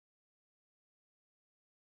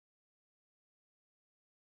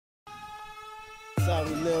Sorry,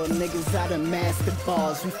 little niggas, I done mastered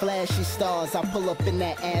bars. We flashy stars, I pull up in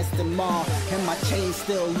that Aston Martin, and my chain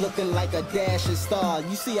still looking like a dashing star.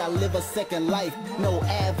 You see, I live a second life, no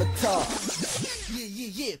avatar.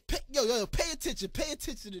 Yeah. Yo, pay attention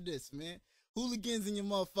to this, man. Hooligans in your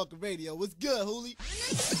motherfucking radio. What's good, Hoolie?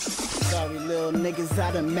 Sorry, little niggas,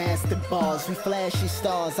 I done mastered bars. We flashy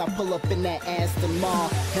stars, I pull up in that Aston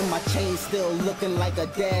Martin, and my chain still looking like a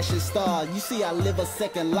dashing star. You see, I live a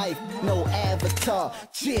second life, no avatar.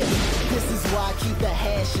 Yeah, this is why I keep the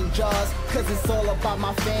hash in jars, cause it's all about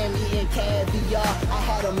my fam eating caviar. I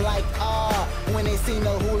had them like, when they seen the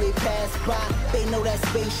Hoolie pass by, they know that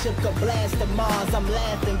spaceship could blast to Mars. I'm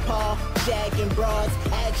laughing, pa, shagging broads,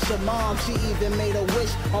 ask your mom, she even made a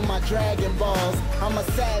wish on my Dragon Balls. I'm a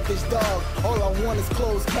savage dog, all I want is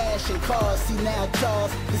clothes, cash, and cars. See now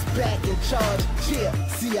Charles is back in charge. Yeah,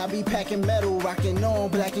 see I be packing metal, rocking on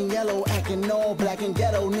black and yellow, acting all black and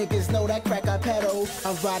ghetto. Niggas know that crack I pedal.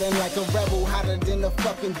 I'm riding like a rebel, hotter than the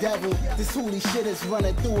fucking devil. This Hoolie shit is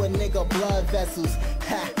running through a nigga blood vessels.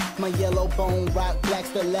 Ha, my yellow bone rock black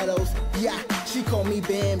stilettos. Yeah, she call me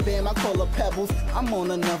Bam Bam, I call her Pebbles. I'm on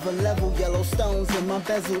another level, yellow stones in my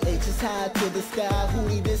bezel. H is high to the sky,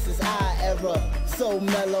 Hoolie, this is our era. So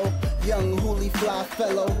mellow, young Hoolie fly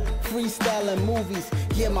fellow. Freestyling movies,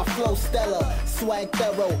 yeah, my flow stellar. Swag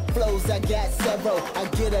thorough, flows I got several. I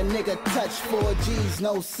get a nigga touch 4Gs,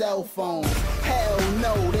 no cell phones. Hell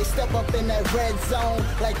no, they step up in that red zone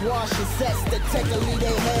like washing sets that take a lead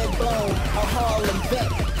they head blown. A Harlem vet,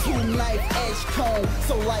 2-knife edge comb.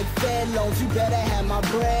 So like Fed loans, you better have my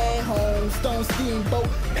bread home. Stone Steamboat,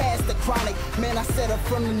 past the chronic. Man, I set her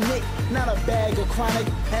from the Nick, not a bag of chronic.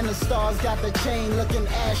 And the stars got the chain looking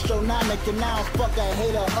astronomic. And now I fuck a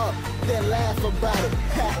hater up, then laugh about it.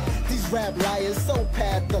 Ha, these rap liars so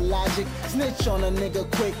pathologic. Snitch on a nigga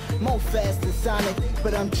quick, more fast than Sonic.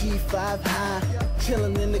 But I'm G5 high,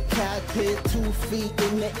 chillin' in the cockpit, 2 feet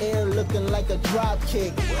in the air, looking like a drop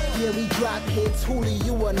kick. Yeah, we drop hits, Hoolie,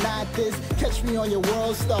 you are not this. Catch me on your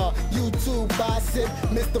World Star, YouTube bicep,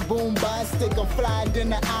 Mr. Boom by stick. I'm flying in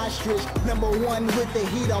the ostrich, #1 with the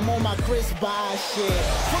heat. I'm on my Chris by shit.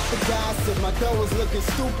 Fuck the gossip, my dough is looking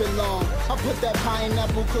stupid long. I put that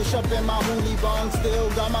pineapple kush up in my Hoolie bong. Still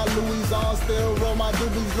got my Louis on, still roll my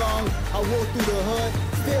doobies long. I walk through the hood,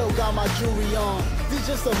 still got my jewelry on. This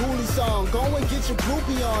just a Hoolie song, go and get your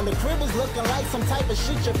groupie on. The crib is looking like some type of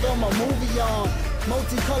shit you film a movie on.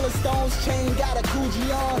 Multicolored stones, chain got a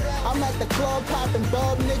Coogee on. I'm at the club popping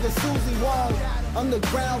bub, nigga Susie Wong.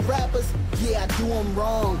 Underground rappers, yeah, I do them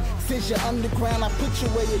wrong. Since you're underground, I put you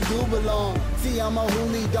where you do belong. See, I'm a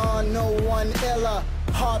Hoolie Don, no one iller.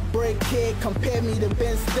 Heartbreak kid, compare me to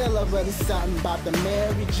Ben Stiller. But it's something about the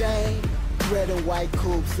Mary Jane. Red and white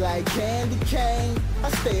coupes like candy cane.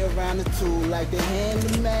 I stay around the tool like the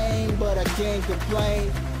handyman, but I can't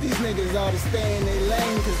complain. These niggas ought to stay in their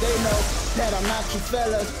lane, cause they know that I'm not your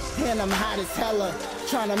fellas, and I'm hot as hella.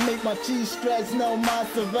 Tryna make my cheese stretch, no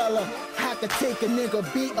mozzarella. I could take a nigga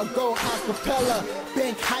beat or go acapella.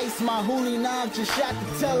 Bank heist, my Hoolie, now I'm just shot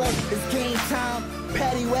to tell her. It's game time,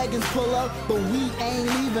 paddy wagons pull up, but we ain't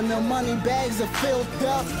leaving, the money bags are filled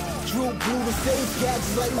up. Drew blew the safe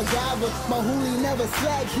gadgets like MacGyver. My Hoolie never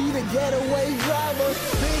slack, he the getaway driver.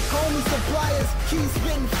 Big homie suppliers, keep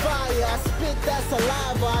spitting fire. I spit that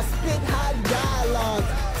saliva, I spit hot dialogue.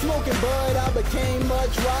 Smoking bud, I became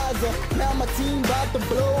much wiser. Now my team bout to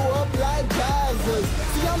blow up like geysers.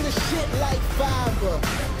 See, I'm the shit like Fiverr,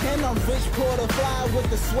 and I'm rich Porter fly with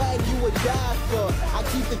the swag you would die for. I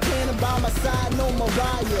keep the cannon by my side, no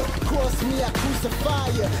Mariah. Cross me, I crucify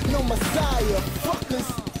ya, no Messiah. Fuckers,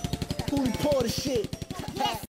 Hoolie Porter shit.